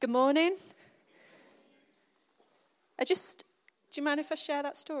Good morning. Do you mind if I share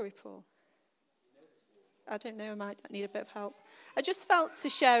that story, Paul? I don't know, I might need a bit of help. I just felt to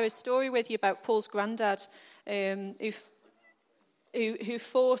share a story with you about Paul's granddad, who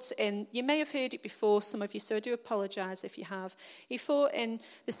fought in, you may have heard it before, some of you, so I do apologise if you have. He fought in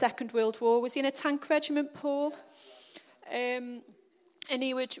the Second World War. Was he in a tank regiment, Paul? And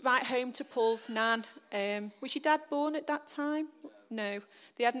he would write home to Paul's nan. Was your dad born at that time? No,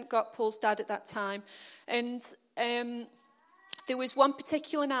 they hadn't got Paul's dad at that time. And there was one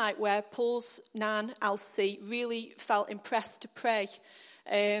particular night where Paul's nan, Elsie, really felt impressed to pray.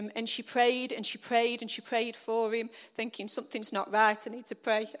 And she prayed and she prayed and she prayed for him, thinking something's not right, I need to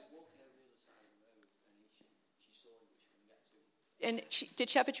pray. And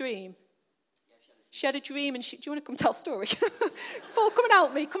did she have a dream? She had a dream, and do you want to come tell the story? Paul, come and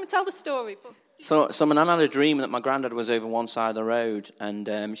help me. Come and tell the story. So my nan had a dream that my granddad was over one side of the road,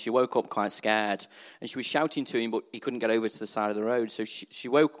 and she woke up quite scared, and she was shouting to him, but he couldn't get over to the side of the road. So she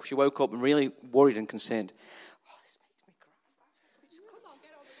woke up and really worried and concerned. Oh, this makes me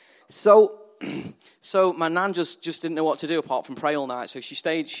cry. So my nan just didn't know what to do apart from pray all night. So she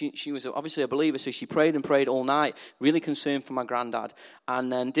stayed. She was obviously a believer, so she prayed and prayed all night, really concerned for my granddad,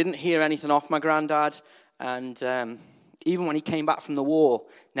 and then didn't hear anything off my granddad. And even when he came back from the war,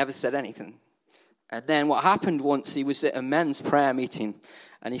 never said anything. And then what happened once, he was at a men's prayer meeting,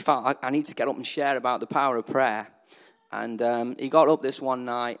 and he felt, I need to get up and share about the power of prayer. And he got up this one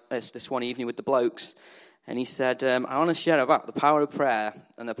evening with the blokes, and he said, I want to share about the power of prayer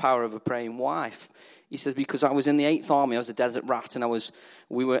and the power of a praying wife. He says, because I was in the 8th Army, I was a desert rat, and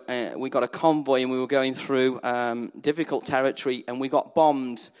we got a convoy, and we were going through difficult territory, and we got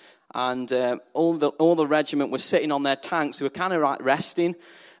bombed, and all the regiment was sitting on their tanks. They were kind of like resting,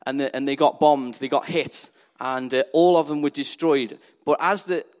 and they got bombed, they got hit, and all of them were destroyed. But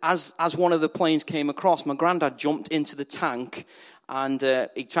as one of the planes came across, my granddad jumped into the tank, and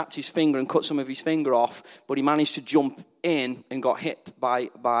he trapped his finger and cut some of his finger off, but he managed to jump in and got hit by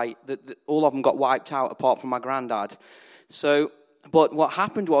all of them got wiped out apart from my granddad. So, but what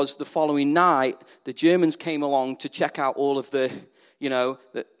happened was the following night, the Germans came along to check out all of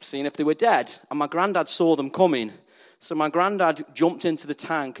seeing if they were dead, and my granddad saw them coming. So my granddad jumped into the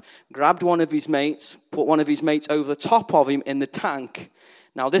tank, grabbed one of his mates, put one of his mates over the top of him in the tank.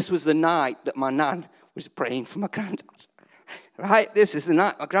 Now, this was the night that my nan was praying for my granddad. Right? This is the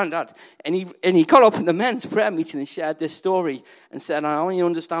night, my granddad. And he got up in the men's prayer meeting and shared this story and said, I only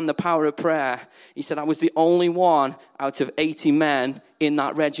understand the power of prayer. He said, I was the only one out of 80 men in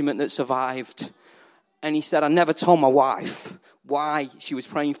that regiment that survived. And he said, I never told my wife why she was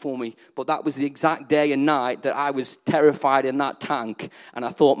praying for me, but that was the exact day and night that I was terrified in that tank, and I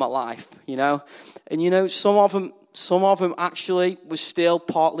thought my life, And some of them actually were still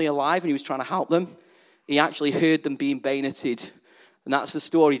partly alive, and he was trying to help them. He actually heard them being bayoneted, and that's the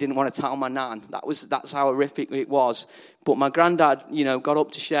story he didn't want to tell my nan. That's how horrific it was. But my granddad, got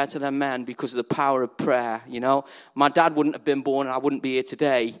up to share to them men because of the power of prayer. My dad wouldn't have been born, and I wouldn't be here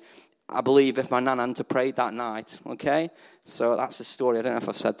today, I believe, if my nan hadn't have prayed that night, okay? So that's the story. I don't know if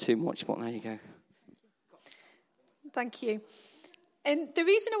I've said too much, but there you go. Thank you. And the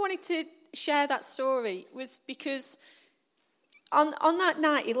reason I wanted to share that story was because on that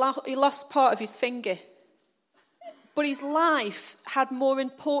night, he lost part of his finger. But his life had more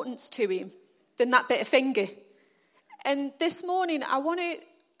importance to him than that bit of finger. And this morning, I want to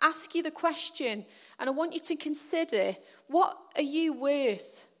ask you the question, and I want you to consider, what are you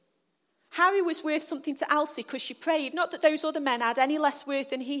worth? Harry was worth something to Elsie because she prayed. Not that those other men had any less worth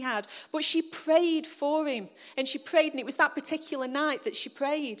than he had, but she prayed for him. And she prayed, and it was that particular night that she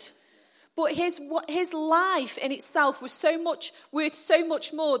prayed. But his life in itself was worth so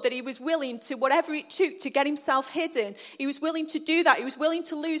much more that he was willing to, whatever it took to get himself hidden, he was willing to do that. He was willing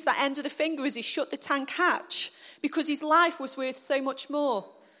to lose that end of the finger as he shut the tank hatch because his life was worth so much more.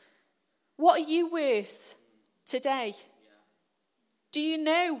 What are you worth today? Do you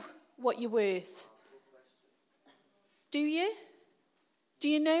know what you're worth? Do you? Do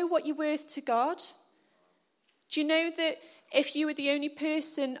you know what you're worth to God? Do you know that if you were the only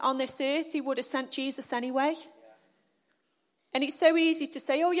person on this earth, he would have sent Jesus anyway? And it's so easy to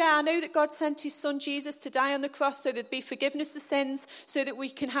say, oh yeah, I know that God sent his son Jesus to die on the cross so there'd be forgiveness of sins, so that we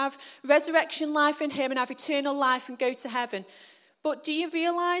can have resurrection life in him and have eternal life and go to heaven. But do you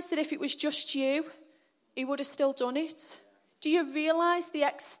realise that if it was just you, he would have still done it? Do you realise the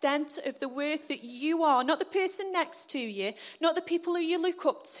extent of the worth that you are? Not the person next to you, not the people who you look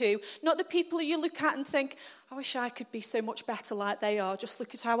up to, not the people who you look at and think, I wish I could be so much better like they are. Just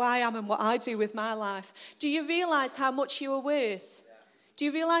look at how I am and what I do with my life. Do you realise how much you are worth? Do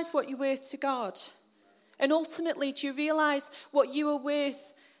you realise what you're worth to God? And ultimately, do you realise what you are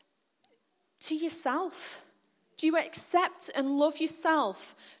worth to yourself? Do you accept and love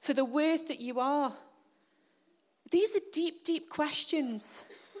yourself for the worth that you are? These are deep, deep questions.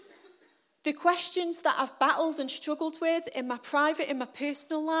 The questions that I've battled and struggled with in my private, in my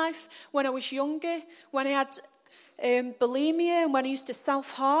personal life, when I was younger, when I had bulimia, and when I used to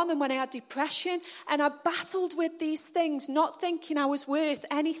self-harm, and when I had depression. And I battled with these things, not thinking I was worth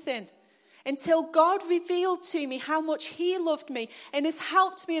anything, until God revealed to me how much he loved me and has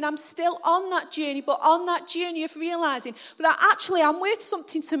helped me. And I'm still on that journey, but on that journey of realizing that actually I'm worth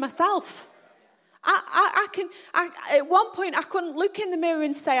something to myself. At one point, I couldn't look in the mirror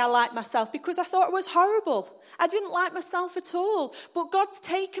and say I like myself because I thought it was horrible. I didn't like myself at all. But God's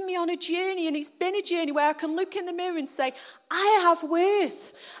taken me on a journey, and it's been a journey where I can look in the mirror and say, I have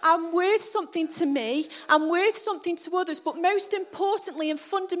worth. I'm worth something to me. I'm worth something to others. But most importantly and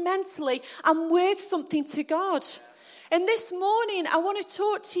fundamentally, I'm worth something to God. And this morning, I want to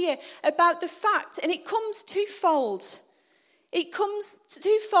talk to you about the fact, and it comes twofold. It comes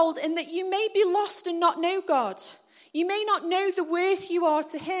twofold in that you may be lost and not know God. You may not know the worth you are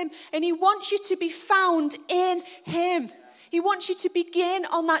to him, and he wants you to be found in him. He wants you to begin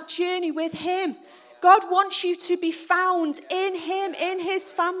on that journey with him. God wants you to be found in him, in his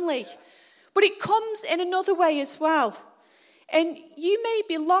family. But it comes in another way as well. And you may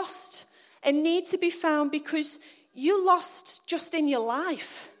be lost and need to be found because you're lost just in your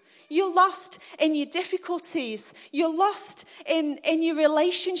life. You're lost in your difficulties. You're lost in your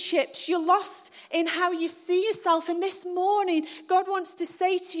relationships. You're lost in how you see yourself. And this morning, God wants to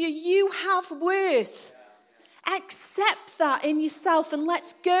say to you, you have worth. Accept that in yourself, and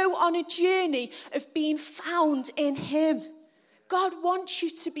let's go on a journey of being found in him. God wants you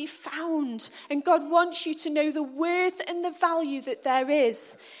to be found, and God wants you to know the worth and the value that there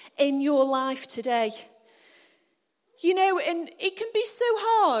is in your life today. You know, and it can be so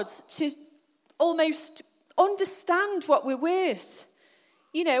hard to almost understand what we're worth.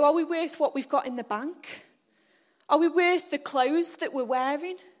 You know, are we worth what we've got in the bank? Are we worth the clothes that we're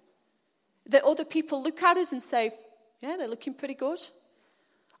wearing? That other people look at us and say, yeah, they're looking pretty good.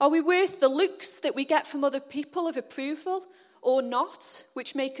 Are we worth the looks that we get from other people of approval or not,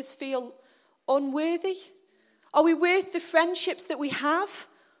 which make us feel unworthy? Are we worth the friendships that we have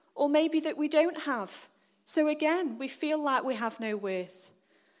or maybe that we don't have? So again, we feel like we have no worth.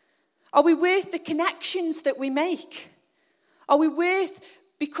 Are we worth the connections that we make? Are we worth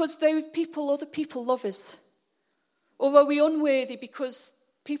because those people, other people love us? Or are we unworthy because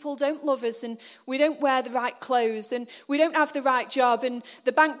people don't love us and we don't wear the right clothes and we don't have the right job and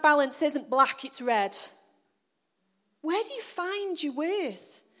the bank balance isn't black, it's red? Where do you find your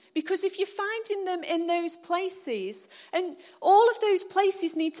worth? Because if you're finding them in those places, and all of those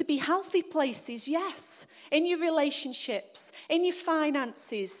places need to be healthy places, yes, in your relationships, in your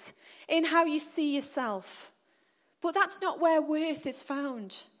finances, in how you see yourself. But that's not where worth is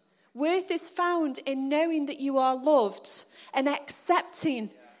found. Worth is found in knowing that you are loved and accepting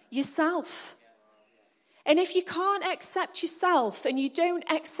yourself. And if you can't accept yourself and you don't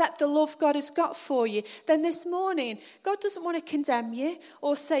accept the love God has got for you, then this morning, God doesn't want to condemn you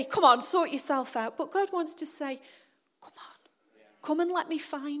or say, come on, sort yourself out. But God wants to say, come and let me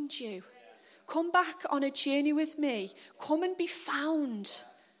find you. Come back on a journey with me. Come and be found.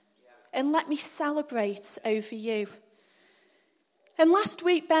 And let me celebrate over you. And last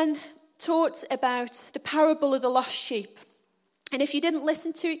week, Ben taught about the parable of the lost sheep. And if you didn't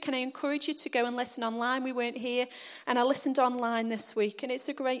listen to it, can I encourage you to go and listen online? We weren't here, and I listened online this week, and it's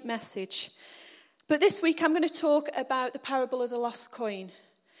a great message. But this week, I'm going to talk about the parable of the lost coin.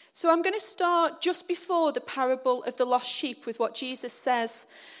 So I'm going to start just before the parable of the lost sheep with what Jesus says,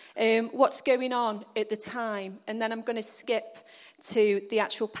 what's going on at the time. And then I'm going to skip to the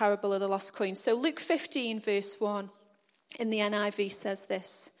actual parable of the lost coin. So Luke 15, verse 1 in the NIV says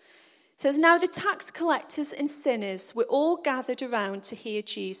this. It says, now the tax collectors and sinners were all gathered around to hear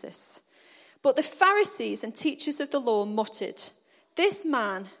Jesus. But the Pharisees and teachers of the law muttered, this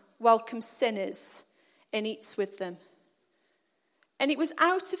man welcomes sinners and eats with them. And it was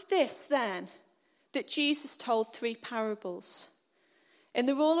out of this then that Jesus told 3 parables. And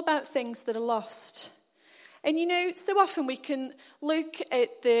they're all about things that are lost. And you know, so often we can look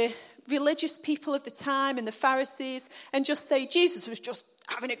at the religious people of the time and the Pharisees and just say Jesus was just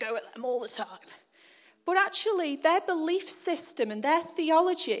having a go at them all the time. But actually, their belief system and their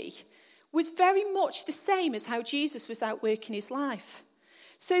theology was very much the same as how Jesus was out working his life.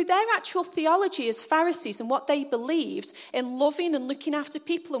 So their actual theology as Pharisees and what they believed in loving and looking after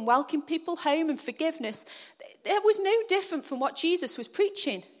people and welcoming people home and forgiveness, it was no different from what Jesus was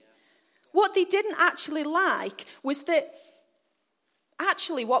preaching. What they didn't actually like was that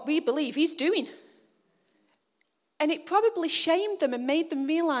actually what we believe he's doing. And it probably shamed them and made them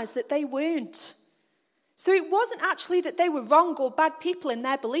realize that they weren't. So it wasn't actually that they were wrong or bad people in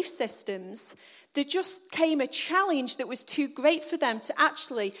their belief systems. There just came a challenge that was too great for them to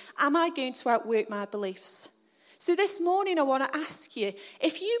actually, am I going to outwork my beliefs? So this morning I want to ask you,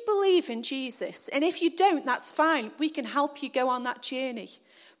 if you believe in Jesus, and if you don't, that's fine. We can help you go on that journey.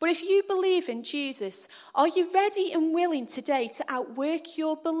 But if you believe in Jesus, are you ready and willing today to outwork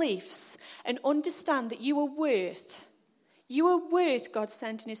your beliefs and understand that you are worth God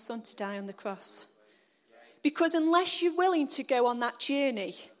sending his son to die on the cross? Because unless you're willing to go on that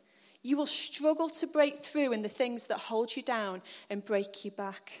journey, you will struggle to break through in the things that hold you down and break you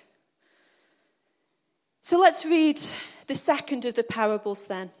back. So let's read the second of the parables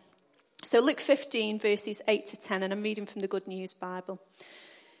then. So Luke 15, verses 8 to 10, and I'm reading from the Good News Bible.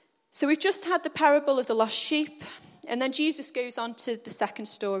 So we've just had the parable of the lost sheep, and then Jesus goes on to the second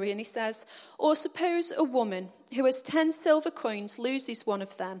story, and he says, or suppose a woman who has 10 silver coins loses one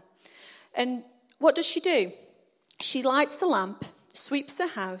of them. And what does she do? She lights a lamp, sweeps her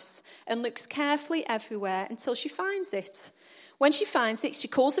house, and looks carefully everywhere until she finds it. When she finds it, she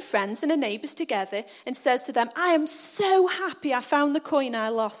calls her friends and her neighbours together and says to them, I am so happy I found the coin I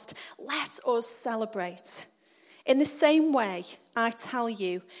lost. Let us celebrate. In the same way, I tell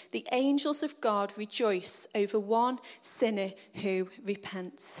you, the angels of God rejoice over one sinner who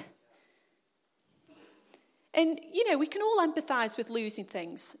repents. And, we can all empathise with losing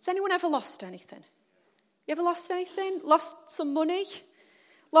things. Has anyone ever lost anything? You ever lost anything? Lost some money?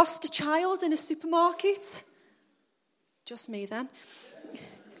 Lost a child in a supermarket? Just me then.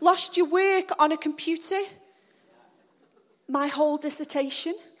 Lost your work on a computer? My whole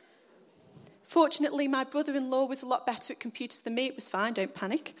dissertation? Fortunately, my brother-in-law was a lot better at computers than me. It was fine, don't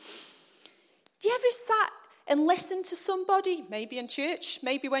panic. Do you ever sat and listened to somebody, maybe in church,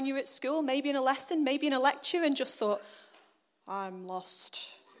 maybe when you were at school, maybe in a lesson, maybe in a lecture, and just thought, I'm lost.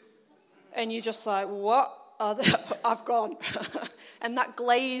 And you're just like, what? I've gone. And that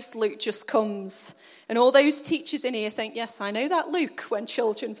glazed look just comes. And all those teachers in here think, yes, I know that look when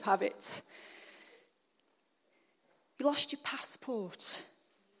children have it. You lost your passport.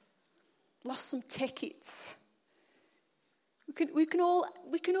 Lost some tickets. We can all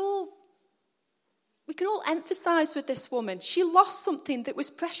empathise with this woman. She lost something that was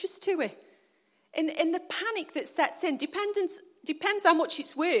precious to her. And the panic that sets in depends how much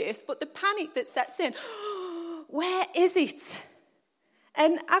it's worth, but the panic that sets in, where is it?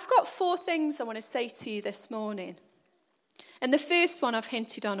 And I've got 4 things I want to say to you this morning. And the first one I've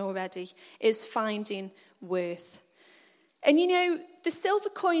hinted on already is finding worth. And the silver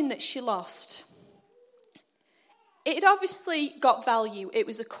coin that she lost, it obviously got value. It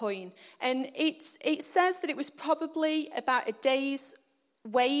was a coin. And it says that it was probably about a day's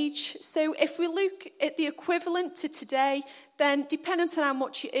wage. So if we look at the equivalent to today, then depending on how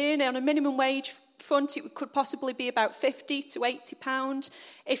much you earn, on a minimum wage front, it could possibly be about £50 to £80.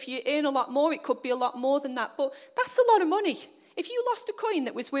 If you earn a lot more, it could be a lot more than that. But that's a lot of money. If you lost a coin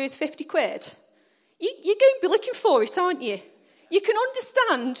that was worth 50 quid, you're going to be looking for it, aren't you? You can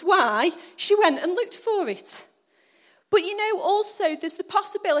understand why she went and looked for it. But also there's the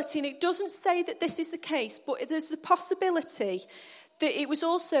possibility, and it doesn't say that this is the case, but there's the possibility that it was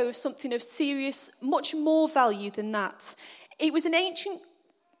also something of serious, much more value than that. It was an ancient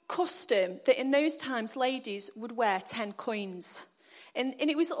custom that in those times ladies would wear 10 coins. And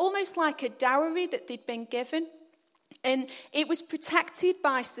it was almost like a dowry that they'd been given. And it was protected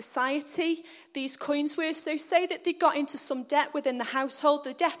by society, these coins were. So say that they got into some debt within the household,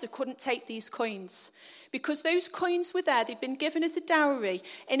 the debtor couldn't take these coins. Because those coins were there, they'd been given as a dowry.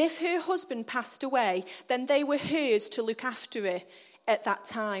 And if her husband passed away, then they were hers to look after her at that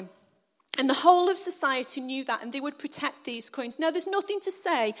time. And the whole of society knew that, and they would protect these coins. Now, there's nothing to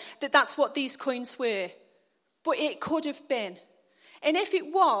say that that's what these coins were, but it could have been. And if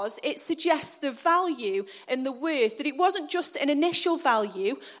it was, it suggests the value and the worth, that it wasn't just an initial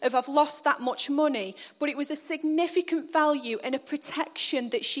value of I've lost that much money, but it was a significant value and a protection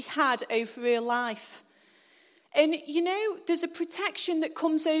that she had over her life. And there's a protection that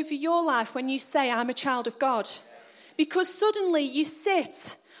comes over your life when you say, I'm a child of God. Because suddenly you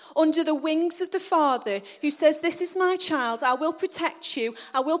sit under the wings of the Father who says, this is my child, I will protect you,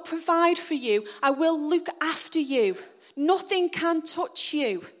 I will provide for you, I will look after you. Nothing can touch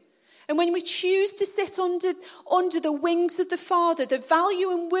you. And when we choose to sit under the wings of the Father, the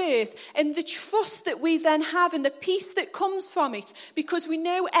value and worth and the trust that we then have and the peace that comes from it, because we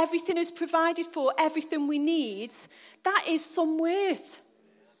know everything is provided for, everything we need, that is some worth.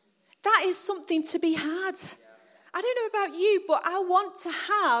 That is something to be had. I don't know about you, but I want to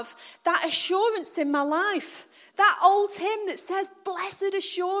have that assurance in my life. That old hymn that says, "Blessed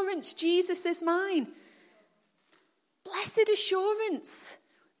assurance, Jesus is mine." Blessed assurance.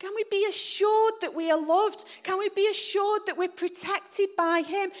 Can we be assured that we are loved? Can we be assured that we're protected by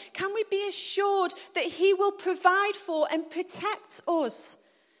him? Can we be assured that he will provide for and protect us?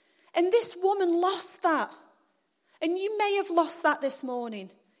 And this woman lost that. And you may have lost that this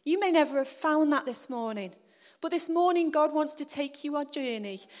morning. You may never have found that this morning. But this morning, God wants to take you on a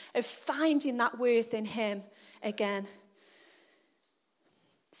journey of finding that worth in him again.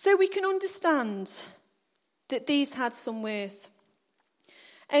 So we can understand that these had some worth.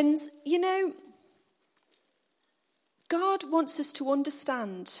 And, you know, God wants us to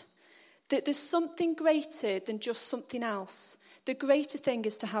understand that there's something greater than just something else. The greater thing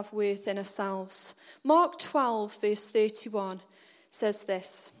is to have worth in ourselves. Mark 12, verse 31 says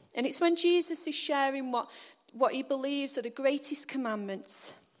this. And it's when Jesus is sharing what he believes are the greatest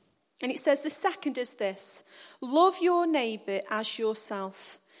commandments. And it says, the second is this: love your neighbour as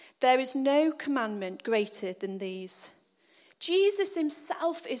yourself. There is no commandment greater than these. Jesus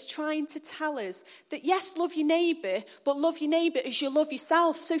himself is trying to tell us that yes, love your neighbour, but love your neighbour as you love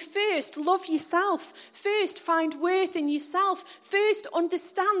yourself. So first, love yourself. First, find worth in yourself. First,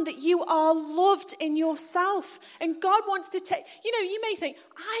 understand that you are loved in yourself. And God wants to take, you may think,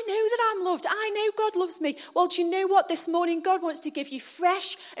 I know that I'm loved. I know God loves me. Well, do you know what? This morning, God wants to give you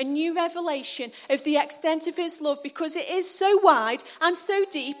fresh and new revelation of the extent of his love, because it is so wide and so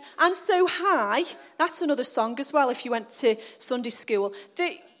deep and so high. That's another song as well, if you went to Sunday school,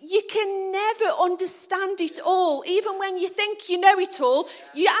 that you can never understand it all. Even when you think you know it all,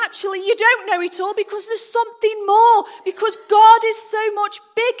 you don't know it all, because there's something more. Because God is so much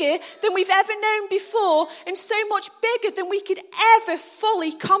bigger than we've ever known before, and so much bigger than we could ever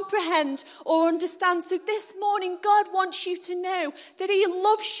fully comprehend or understand. So this morning, God wants you to know that he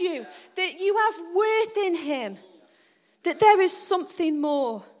loves you, that you have worth in him, that there is something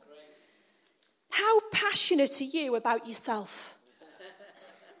more. How passionate are you about yourself?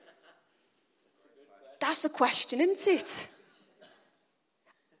 That's the question, isn't it?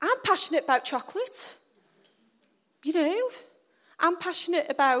 I'm passionate about chocolate. I'm passionate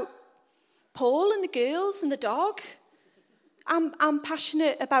about Paul and the girls and the dog. I'm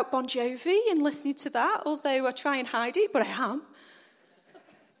passionate about Bon Jovi and listening to that, although I try and hide it, but I am.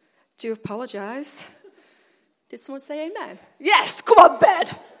 Do apologise. Did someone say amen? Yes, come on, Ben.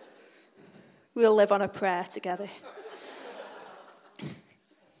 We'll live on a prayer together.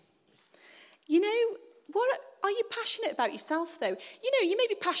 What are you passionate about yourself, though? You may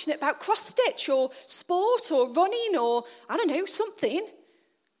be passionate about cross-stitch or sport or running or, I don't know, something.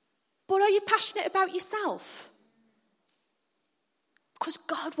 But are you passionate about yourself? Because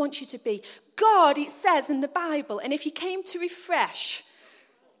God wants you to be. God, it says in the Bible, and if you came to refresh,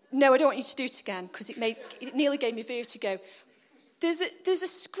 no, I don't want you to do it again, because it nearly gave me vertigo. There's a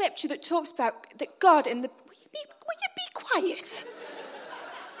scripture that talks about that God in the... Will you be quiet?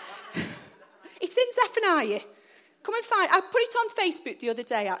 It's in Zephaniah. Come and find. I put it on Facebook the other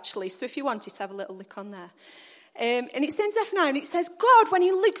day, actually, so if you want it, have a little look on there. And it's in Zephaniah, and it says, God, when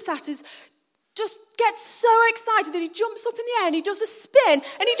he looks at us, just gets so excited that he jumps up in the air and he does a spin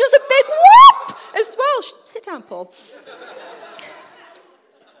and he does a big whoop as well. Sit down, Paul.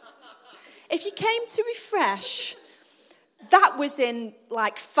 If you came to refresh... That was in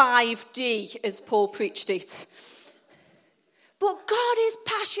 5D as Paul preached it. But God is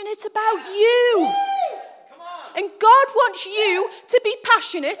passionate about you. And God wants you to be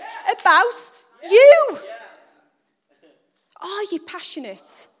passionate about you. Are you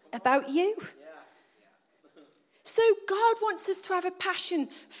passionate about you? So God wants us to have a passion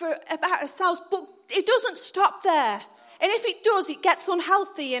about ourselves, but it doesn't stop there. And if it does, it gets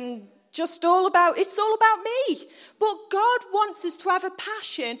unhealthy and it's all about me. But God wants us to have a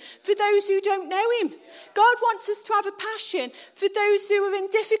passion for those who don't know him. God wants us to have a passion for those who are in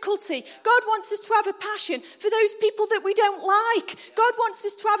difficulty. God wants us to have a passion for those people that we don't like. God wants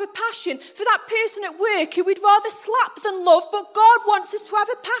us to have a passion for that person at work who we'd rather slap than love. But God wants us to have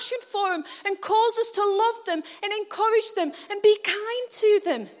a passion for them and calls us to love them and encourage them and be kind to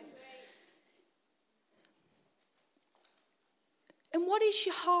them. And what is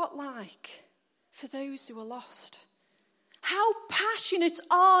your heart like for those who are lost? How passionate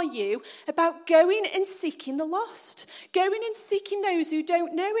are you about going and seeking the lost? Going and seeking those who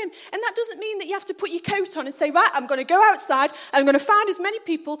don't know him. And that doesn't mean that you have to put your coat on and say, right, I'm going to go outside. I'm going to find as many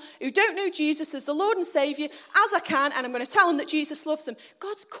people who don't know Jesus as the Lord and Saviour as I can. And I'm going to tell them that Jesus loves them.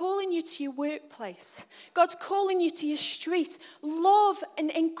 God's calling you to your workplace. God's calling you to your street. Love and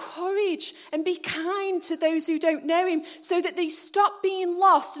encourage and be kind to those who don't know him so that they stop being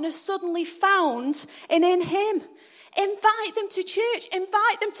lost and are suddenly found and in him. Invite them to church.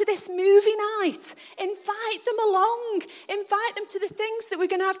 Invite them to this movie night. Invite them along. Invite them to the things that we're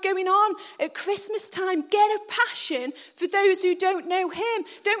going to have going on at Christmas time. Get a passion for those who don't know him.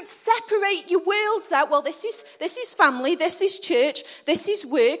 Don't separate your worlds out. Well, this is family, this is church, this is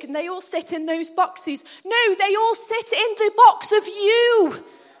work, and they all sit in those boxes. No, they all sit in the box of you.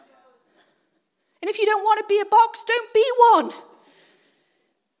 And if you don't want to be a box, don't be one.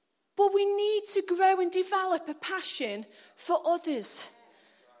 But we need to grow and develop a passion for others.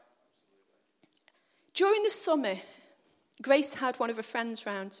 During the summer, Grace had one of her friends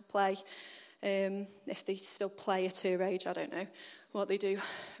round to play. If they still play at her age, I don't know what they do.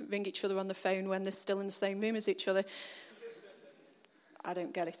 Ring each other on the phone when they're still in the same room as each other. I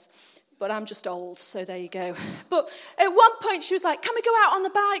don't get it. But I'm just old, so there you go. But at one point she was like, can we go out on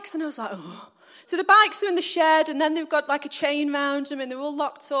the bikes? And I was like, oh. So the bikes are in the shed, and then they've got like a chain round them, and they're all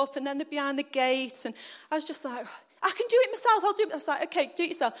locked up, and then they're behind the gate. And I was just like, I can do it myself, I'll do it. I was like, okay, do it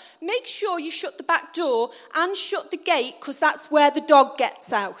yourself. Make sure you shut the back door and shut the gate, because that's where the dog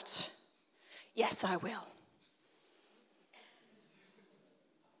gets out. Yes, I will.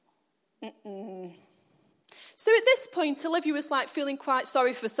 So at this point, Olivia was like feeling quite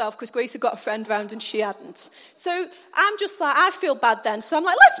sorry for herself because Grace had got a friend round and she hadn't. So I'm just like, I feel bad then. So I'm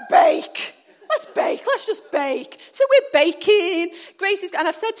like, let's bake. Let's just bake. So we're baking. And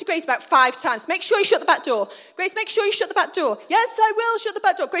I've said to Grace about 5 times, make sure you shut the back door. Grace, make sure you shut the back door. Yes, I will shut the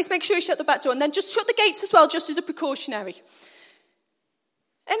back door. Grace, make sure you shut the back door. And then just shut the gates as well, just as a precautionary.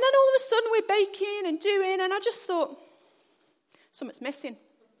 And then all of a sudden we're baking and doing, and I just thought, something's missing.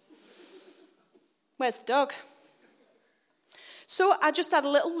 Where's the dog? So I just had a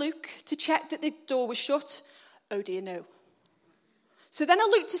little look to check that the door was shut. Oh dear, no. So then I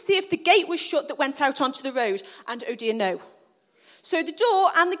looked to see if the gate was shut that went out onto the road, and oh dear, no. So the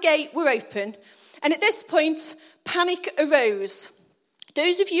door and the gate were open, and at this point, panic arose.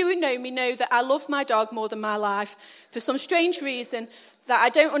 Those of you who know me know that I love my dog more than my life for some strange reason that I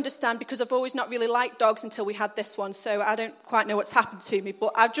don't understand, because I've always not really liked dogs until we had this one, so I don't quite know what's happened to me,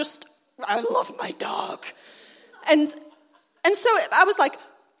 but I love my dog. And so I was like,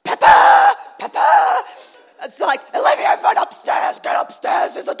 Peppa! It's like, Olivia, run upstairs, get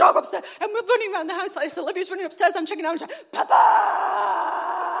upstairs, there's a dog upstairs. And we're running around the house like this. Olivia's running upstairs, I'm checking out, I'm like,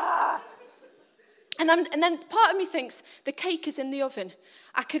 Peppa! And then part of me thinks, the cake is in the oven.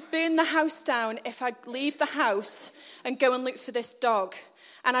 I could burn the house down if I leave the house and go and look for this dog.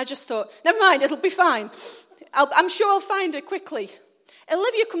 And I just thought, never mind, it'll be fine. I'm sure I'll find her quickly.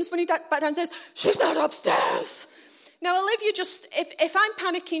 Olivia comes running back downstairs, she's not upstairs. Now, Olivia just, if I'm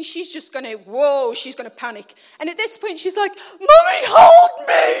panicking, she's just going to, she's going to panic. And at this point, she's like, Mummy, hold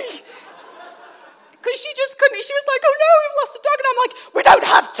me! Because she just couldn't. She was like, oh no, we've lost the dog. And I'm like, we don't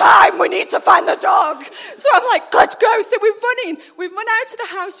have time, we need to find the dog. So I'm like, let's go. So we're running. We run out of the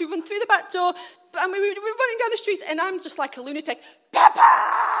house, we run through the back door, and we're running down the street, and I'm just like a lunatic.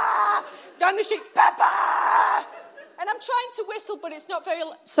 Peppa! Down the street, Peppa! And I'm trying to whistle, but it's not very...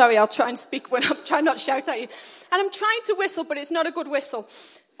 Sorry, I'll try and speak when I'm trying not to shout at you. And I'm trying to whistle, but it's not a good whistle.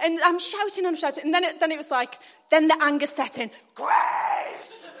 And I'm shouting. And then it was like, then the anger set in.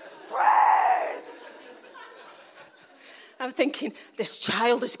 Grace! I'm thinking, this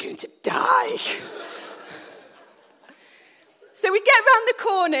child is going to die. So we get round the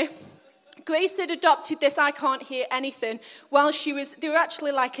corner. Grace had adopted this I can't hear anything while they were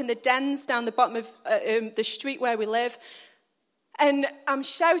actually like in the dens down the bottom of the street where we live. And I'm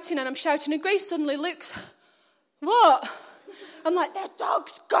shouting, and Grace suddenly looks, what? I'm like, their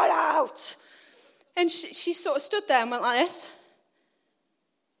dog's got out. And she sort of stood there and went like this.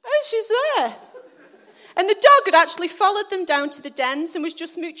 Oh, she's there. And the dog had actually followed them down to the dens and was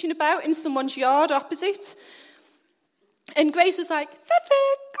just mooching about in someone's yard opposite. And Grace was like, Pepe,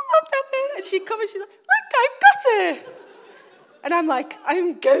 come on, Pepe. And she'd come and she's like, look, I've got her. And I'm like,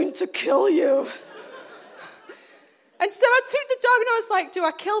 I'm going to kill you. And so I took the dog and I was like, do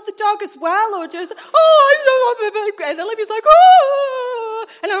I kill the dog as well? Or do I say, Pepe. And Olivia's like, oh.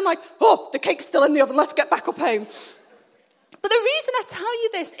 And I'm like, oh, the cake's still in the oven. Let's get back up home. But the reason I tell you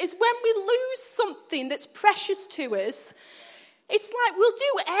this is when we lose something that's precious to us, it's like we'll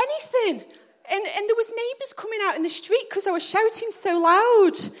do anything. And there was neighbours coming out in the street because I was shouting so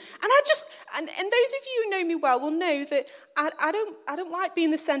loud. And those of you who know me well will know that I don't like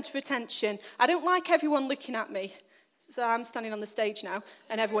being the centre of attention. I don't like everyone looking at me. So I'm standing on the stage now,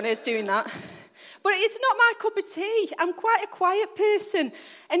 and everyone is doing that. But it's not my cup of tea. I'm quite a quiet person.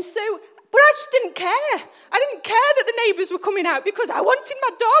 And so, but I just didn't care. I didn't care that the neighbours were coming out because I wanted my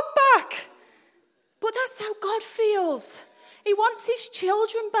dog back. But that's how God feels. He wants his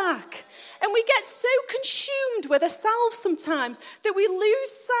children back. And we get so consumed with ourselves sometimes that we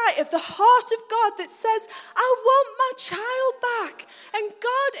lose sight of the heart of God that says, I want my child back. And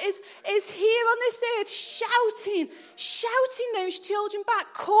God is here on this earth shouting those children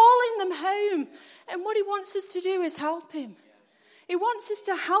back, calling them home. And what he wants us to do is help him. He wants us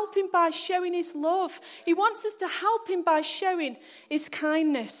to help him by showing his love. He wants us to help him by showing his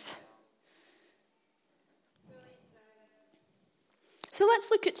kindness. So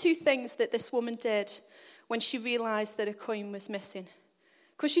let's look at two things that this woman did when she realised that a coin was missing.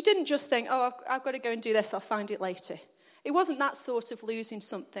 Because she didn't just think, oh, I've got to go and do this, I'll find it later. It wasn't that sort of losing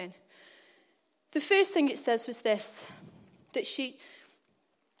something. The first thing it says was this, that she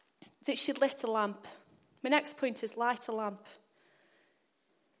lit a lamp. My next point is light a lamp.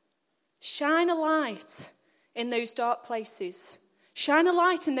 Shine a light in those dark places. Shine a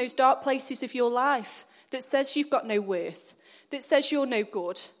light in those dark places of your life that says you've got no worth, that says you're no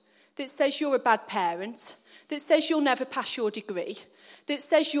good, that says you're a bad parent, that says you'll never pass your degree, that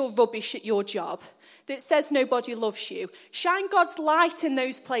says you're rubbish at your job, that says nobody loves you. Shine God's light in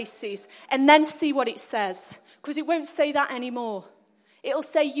those places and then see what it says, because it won't say that anymore. It'll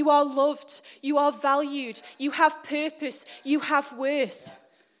say you are loved, you are valued, you have purpose, you have worth.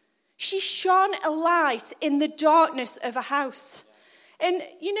 She shone a light in the darkness of a house. And,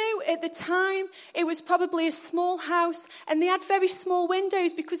 you know, at the time, it was probably a small house, and they had very small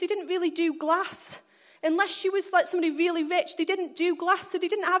windows because they didn't really do glass. Unless she was like somebody really rich, they didn't do glass, so they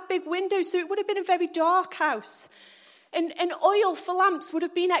didn't have big windows, so it would have been a very dark house. And oil for lamps would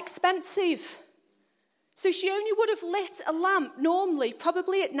have been expensive. So she only would have lit a lamp normally,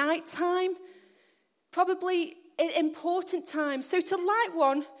 probably at night time, probably at important times. So to light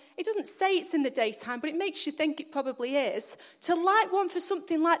one, it doesn't say it's in the daytime, but it makes you think it probably is. To light one for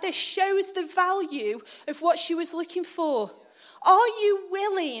something like this shows the value of what she was looking for. Are you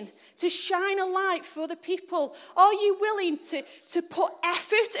willing to shine a light for other people? Are you willing to put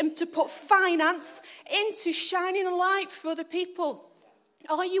effort and to put finance into shining a light for other people?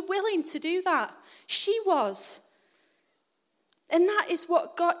 Are you willing to do that? She was. And that is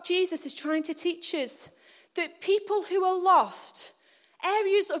what Jesus is trying to teach us. That people who are lost,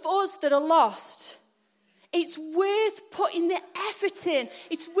 areas of us that are lost, it's worth putting the effort in.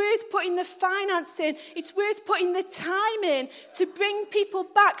 It's worth putting the finance in. It's worth putting the time in to bring people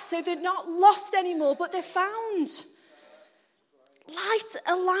back so they're not lost anymore, but they're found. Light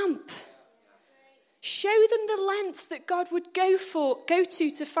a lamp. Show them the lengths that God would go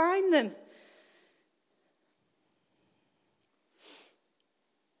to find them.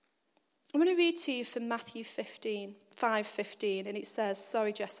 I'm going to read to you from Matthew 5:15, and it says,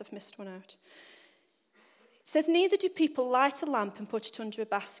 sorry Jess, I've missed one out. It says, neither do people light a lamp and put it under a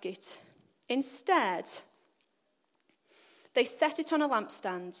basket. Instead, they set it on a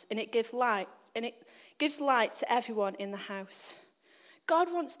lampstand, and it gives light to everyone in the house.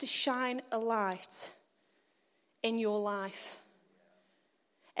 God wants to shine a light in your life.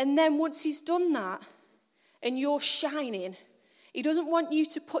 And then once he's done that, and you're shining, he doesn't want you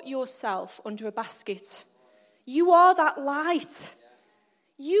to put yourself under a basket. You are that light.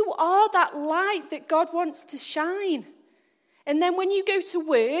 You are that light that God wants to shine. And then when you go to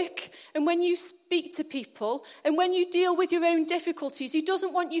work, and when you speak to people, and when you deal with your own difficulties, he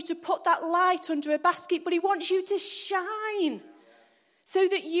doesn't want you to put that light under a basket, but he wants you to shine so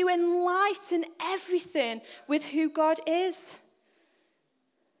that you enlighten everything with who God is.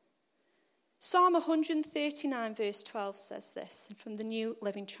 Psalm 139 verse 12 says this, from the New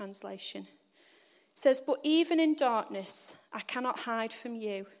Living Translation. It says, but even in darkness, I cannot hide from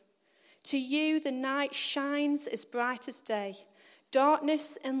you. To you, the night shines as bright as day.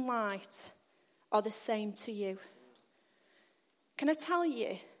 Darkness and light are the same to you. Can I tell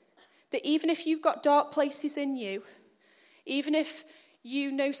you that even if you've got dark places in you, even if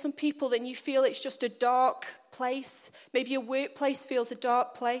you know some people that you feel it's just a dark place, maybe your workplace feels a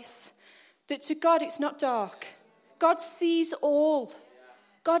dark place, that to God it's not dark. God sees all.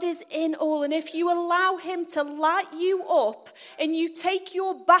 God is in all. And if you allow him to light you up and you take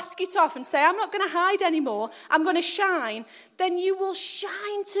your basket off and say, I'm not going to hide anymore, I'm going to shine, then you will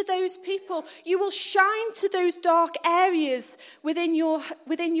shine to those people. You will shine to those dark areas within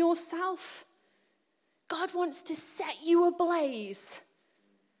yourself. God wants to set you ablaze.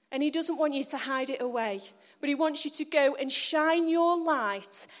 And he doesn't want you to hide it away. But he wants you to go and shine your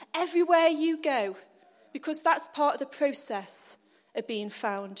light everywhere you go. Because that's part of the process of being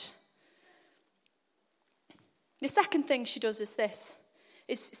found. The second thing she does is this.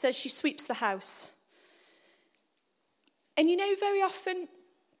 It says she sweeps the house. And you know, very often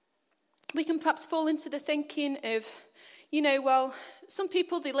we can perhaps fall into the thinking of, you know, well, some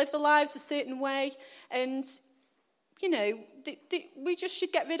people, they live their lives a certain way and, you know, we just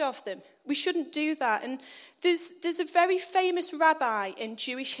should get rid of them. We shouldn't do that. And there's a very famous rabbi in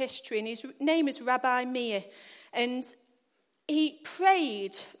Jewish history, and his name is Rabbi Meir. And he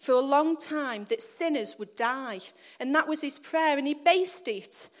prayed for a long time that sinners would die. And that was his prayer. And he based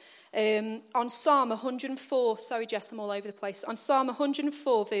it on Psalm 104. Sorry, Jess, I'm all over the place. On Psalm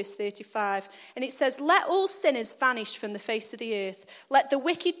 104, verse 35. And it says, "Let all sinners vanish from the face of the earth. Let the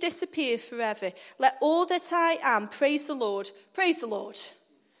wicked disappear forever. Let all that I am praise the Lord. Praise the Lord."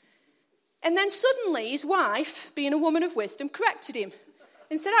 And then suddenly his wife, being a woman of wisdom, corrected him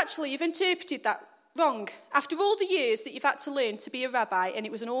and said, "Actually, you've interpreted that wrong. After all the years that you've had to learn to be a rabbi," and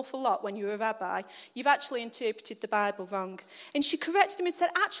it was an awful lot when you were a rabbi, "you've actually interpreted the Bible wrong." And she corrected him and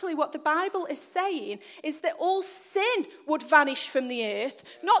said, "Actually, what the Bible is saying is that all sin would vanish from the earth.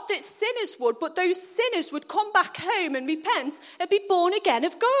 Not that sinners would, but those sinners would come back home and repent and be born again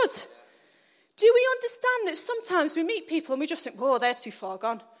of God." Do we understand that sometimes we meet people and we just think, "Whoa, they're too far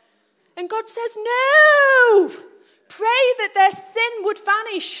gone." And God says, "No! Pray that their sin would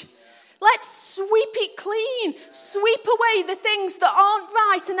vanish. Let's sweep it clean. Sweep away the things that aren't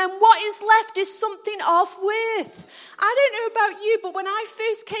right. And then what is left is something of worth." I don't know about you, but when I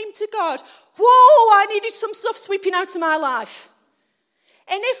first came to God, whoa, I needed some stuff sweeping out of my life.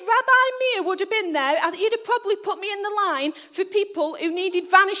 And if Rabbi Meir would have been there, he'd have probably put me in the line for people who needed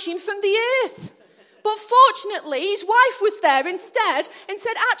vanishing from the earth. But fortunately, his wife was there instead and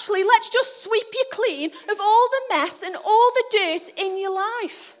said, "Actually, let's just sweep you clean of all the mess and all the dirt in your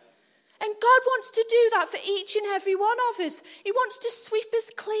life." And God wants to do that for each and every one of us. He wants to sweep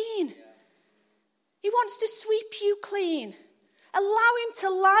us clean. He wants to sweep you clean. Allow him to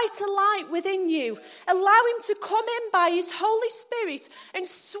light a light within you. Allow him to come in by his Holy Spirit and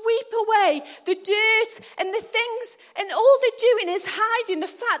sweep away the dirt and the things. And all they're doing is hiding the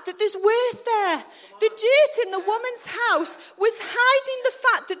fact that there's worth there. The dirt in the woman's house was hiding the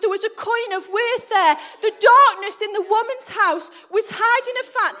fact that there was a coin of worth there. The darkness in the woman's house was hiding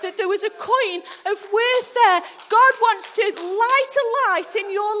the fact that there was a coin of worth there. God wants to light a light in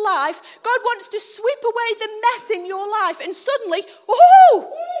your life. God wants to sweep away the mess in your life. And suddenly, oh,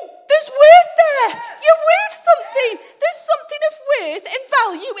 there's worth there. You're worth something. There's something of worth and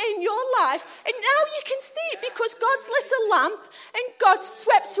value in your life. And now you can see it because God's lit a lamp and God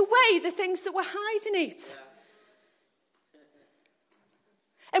swept away the things that were hiding it.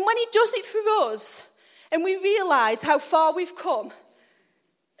 And when he does it for us and we realise how far we've come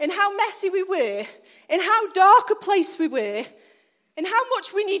and how messy we were and how dark a place we were and how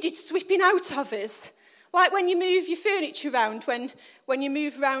much we needed sweeping out of us. Like when you move your furniture around, when you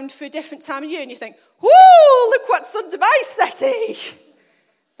move around for a different time of year and you think, "Whoa, look what's under my settee."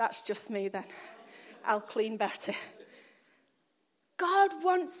 That's just me then. I'll clean better. God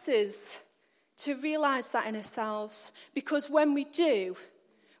wants us to realise that in ourselves, because when we do,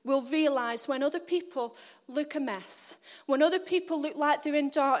 we'll realise when other people look a mess, when other people look like they're in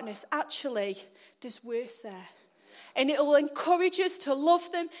darkness, actually, there's worth there. And it will encourage us to love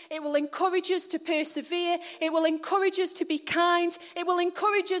them. It will encourage us to persevere. It will encourage us to be kind. It will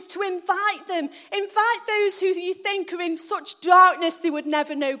encourage us to invite them. Invite those who you think are in such darkness they would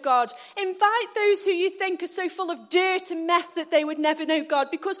never know God. Invite those who you think are so full of dirt and mess that they would never know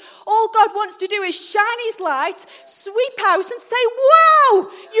God. Because all God wants to do is shine his light, sweep out and say, "Wow,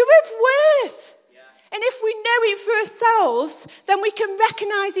 you're of worth." Yeah. And if we know it for ourselves, then we can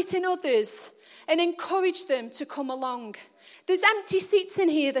recognise it in others and encourage them to come along. There's empty seats in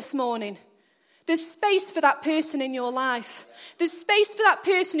here this morning. There's space for that person in your life. There's space for that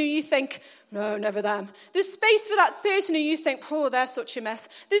person who you think, "No, never them." There's space for that person who you think, "Oh, they're such a mess."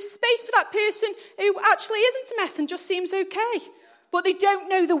 There's space for that person who actually isn't a mess and just seems okay. But they don't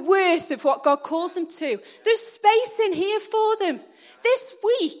know the worth of what God calls them to. There's space in here for them. This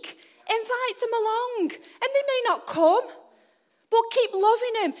week, invite them along. And they may not come. But keep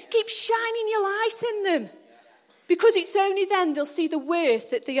loving them. Keep shining your light in them. Because it's only then they'll see the worth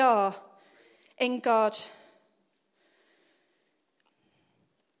that they are in God.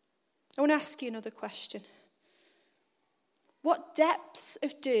 I want to ask you another question. What depths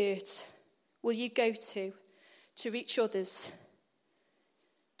of dirt will you go to reach others,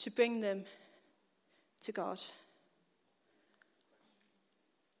 to bring them to God.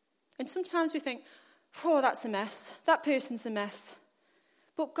 And sometimes we think, oh, that's a mess. That person's a mess.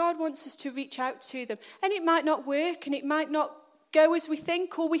 But God wants us to reach out to them. And it might not work and it might not go as we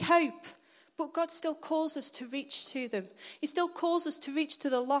think or we hope. But God still calls us to reach to them. He still calls us to reach to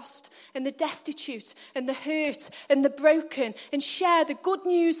the lost and the destitute and the hurt and the broken and share the good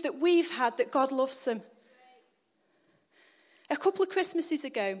news that we've had that God loves them. A couple of Christmases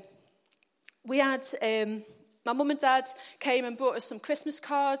ago, we had, my mum and dad came and brought us some Christmas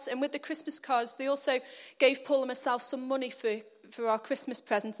cards. And with the Christmas cards, they also gave Paul and myself some money for our Christmas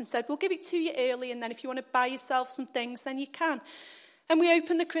presents and said, we'll give it to you early. And then if you want to buy yourself some things, then you can. And we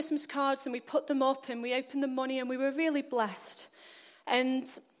opened the Christmas cards and we put them up and we opened the money and we were really blessed. And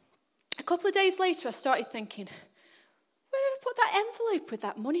a couple of days later, I started thinking, where did I put that envelope with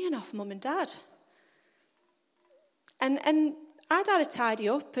that money in off Mum and Dad? And I'd had a tidy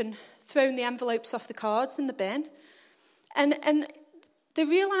up and thrown the envelopes off the cards in the bin. And the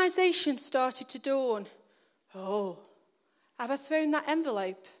realisation started to dawn, oh, have I thrown that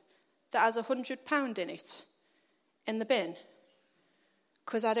envelope that has £100 in it in the bin?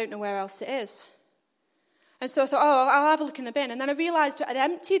 Because I don't know where else it is. And so I thought, oh, I'll have a look in the bin. And then I realised that I'd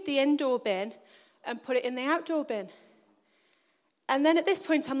emptied the indoor bin and put it in the outdoor bin. And then at this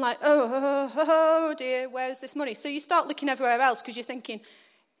point, I'm like, oh dear, where's this money? So you start looking everywhere else because you're thinking,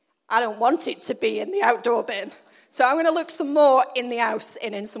 I don't want it to be in the outdoor bin. So I'm going to look some more in the house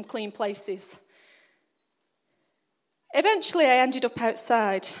and in some clean places. Eventually, I ended up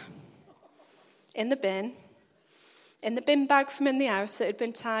outside in the bin bag from in the house that had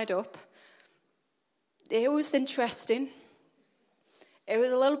been tied up. It was interesting. It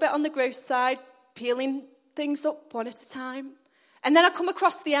was a little bit on the gross side, peeling things up one at a time. And then I come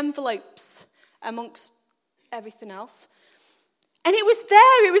across the envelopes amongst everything else. And it was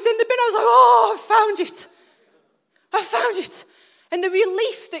there. It was in the bin. I was like, oh, I found it. And the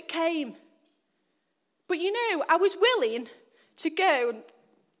relief that came. But you know, I was willing to go and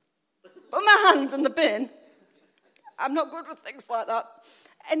put my hands in the bin. I'm not good with things like that.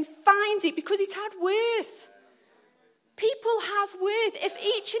 And find it because it had worth. People have worth. If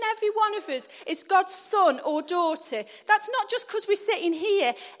each and every one of us is God's son or daughter, that's not just because we're sitting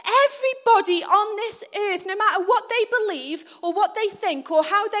here. Everybody on this earth, no matter what they believe or what they think or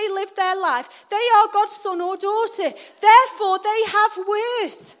how they live their life, they are God's son or daughter. Therefore, they have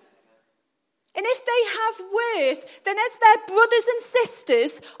worth. And if they have worth, then as their brothers and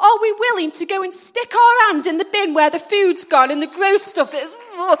sisters, are we willing to go and stick our hand in the bin where the food's gone and the gross stuff is,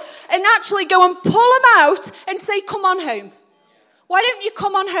 and actually go and pull them out and say, come on home? Why don't you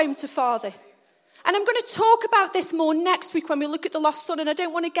come on home to Father? And I'm going to talk about this more next week when we look at the lost son, and I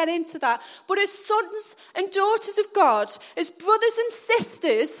don't want to get into that. But as sons and daughters of God, as brothers and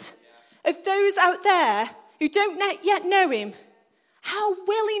sisters of those out there who don't yet know him, how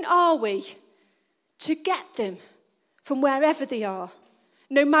willing are we to get them from wherever they are,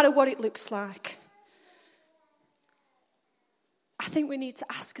 no matter what it looks like? I think we need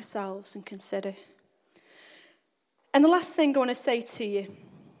to ask ourselves and consider. And the last thing I want to say to you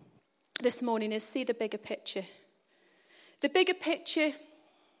this morning is see the bigger picture. The bigger picture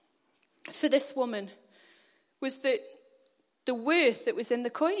for this woman was that the worth that was in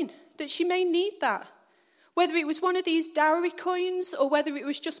the coin, that she may need that. Whether it was one of these dowry coins or whether it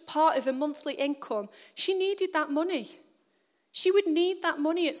was just part of a monthly income, she needed that money. She would need that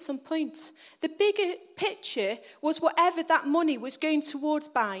money at some point. The bigger picture was whatever that money was going towards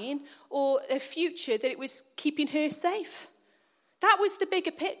buying or a future that it was keeping her safe. That was the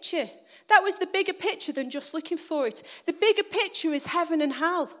bigger picture. That was the bigger picture than just looking for it. The bigger picture is heaven and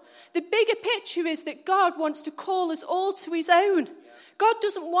hell. The bigger picture is that God wants to call us all to his own. God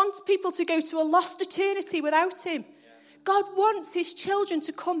doesn't want people to go to a lost eternity without him. God wants his children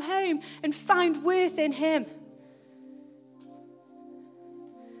to come home and find worth in him.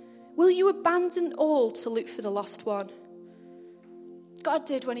 Will you abandon all to look for the lost one? God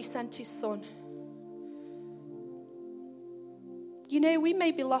did when he sent his son. You know, we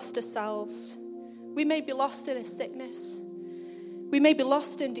may be lost ourselves. We may be lost in a sickness. We may be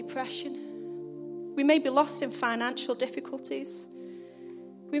lost in depression. We may be lost in financial difficulties.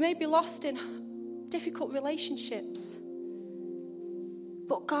 We may be lost in difficult relationships.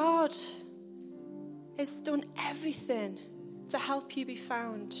 But God has done everything to help you be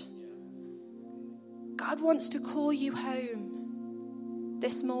found. God wants to call you home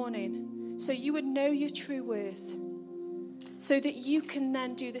this morning so you would know your true worth, so that you can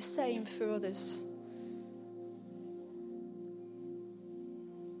then do the same for others.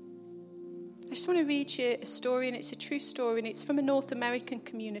 I just want to read you a story, and it's a true story, and it's from a North American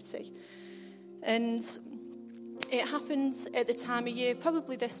community. And it happened at the time of year,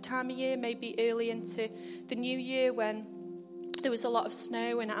 probably this time of year, maybe early into the new year, when there was a lot of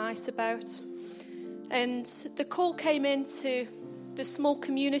snow and ice about. And the call came into the small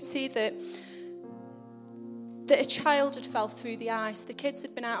community that a child had fell through the ice. The kids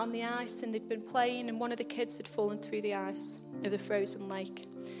had been out on the ice and they'd been playing, and one of the kids had fallen through the ice of the frozen lake.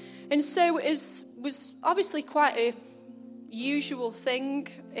 And so it was obviously quite a usual thing,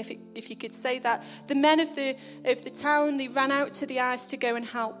 if you could say that. The men of the town, they ran out to the ice to go and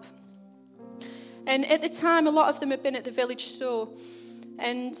help. And at the time, a lot of them had been at the village store.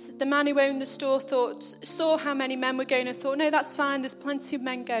 And the man who owned the store saw how many men were going and thought, no, that's fine, there's plenty of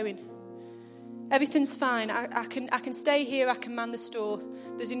men going. Everything's fine. I can stay here, I can man the store.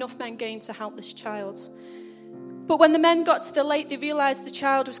 There's enough men going to help this child. But when the men got to the lake, they realised the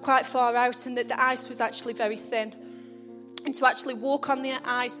child was quite far out and that the ice was actually very thin. And to actually walk on the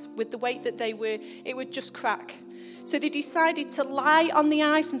ice with the weight that they were, it would just crack. So they decided to lie on the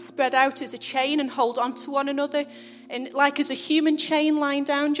ice and spread out as a chain and hold on to one another, and like as a human chain lying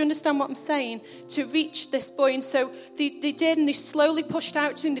down. Do you understand what I'm saying? To reach this boy. And so they did, and they slowly pushed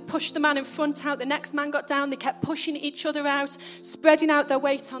out to him. They pushed the man in front out. The next man got down. They kept pushing each other out, spreading out their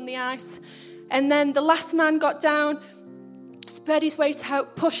weight on the ice. And then the last man got down, spread his weight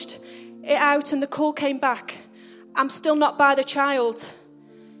out, pushed it out, and the call came back. I'm still not by the child.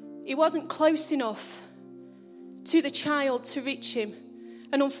 He wasn't close enough to the child to reach him.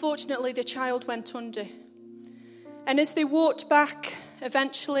 And unfortunately, the child went under. And as they walked back,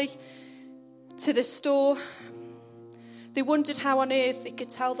 eventually, to the store, they wondered how on earth they could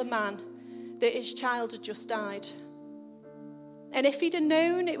tell the man that his child had just died. And if he'd have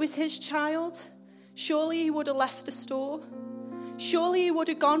known it was his child, surely he would have left the store. Surely he would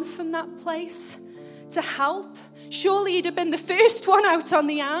have gone from that place to help. Surely he'd have been the first one out on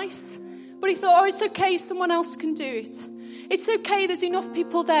the ice. But he thought, oh, it's okay, someone else can do it. It's okay, there's enough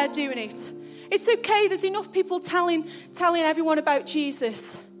people there doing it. It's okay, there's enough people telling everyone about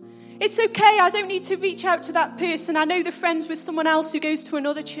Jesus. It's okay, I don't need to reach out to that person. I know they're friends with someone else who goes to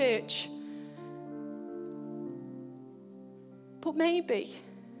another church. But maybe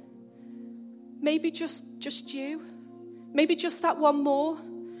just you. Maybe just that one more.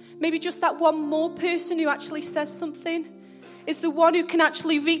 Maybe just that one more person who actually says something is the one who can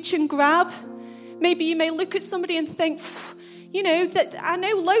actually reach and grab. Maybe you may look at somebody and think, that I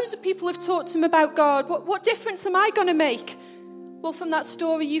know loads of people have talked to him about God. What difference am I going to make? Well, from that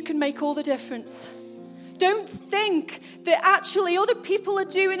story, you can make all the difference. Don't think that actually other people are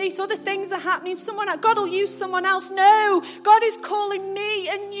doing it, other things are happening, God will use someone else. No, God is calling me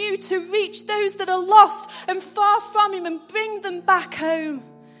and you to reach those that are lost and far from him and bring them back home.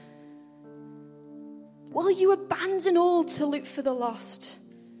 Will you abandon all to look for the lost?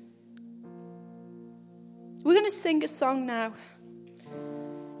 We're going to sing a song now.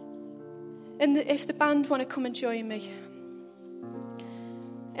 And if the band want to come and join me.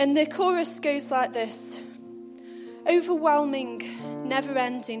 And the chorus goes like this. Overwhelming,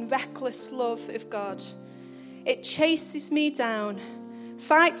 never-ending, reckless love of God. It chases me down,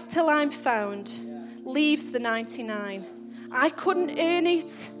 fights till I'm found, leaves the 99. I couldn't earn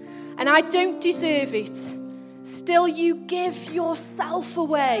it, and I don't deserve it. Still you give yourself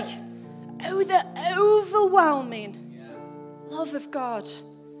away. Oh, the overwhelming love of God.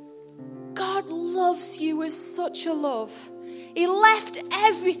 God loves you with such a love. He left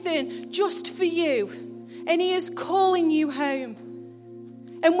everything just for you. And he is calling you home.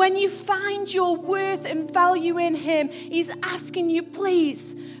 And when you find your worth and value in him, he's asking you,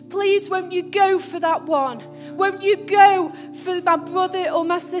 please, won't you go for that one? Won't you go for my brother or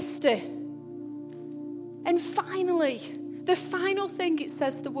my sister? And finally, the final thing it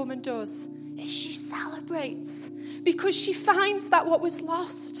says the woman does is she celebrates because she finds that what was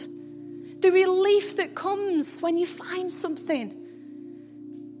lost. The relief that comes when you find something.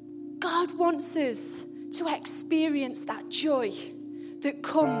 God wants us to experience that joy that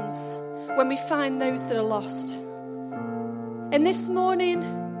comes when we find those that are lost. And this morning,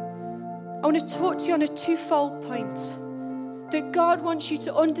 I want to talk to you on a twofold point. That God wants you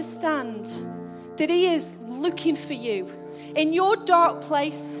to understand that he is looking for you. In your dark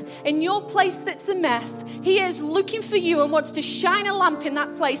place, in your place that's a mess, he is looking for you and wants to shine a lamp in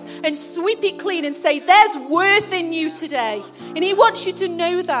that place and sweep it clean and say, there's worth in you today. And he wants you to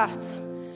know that.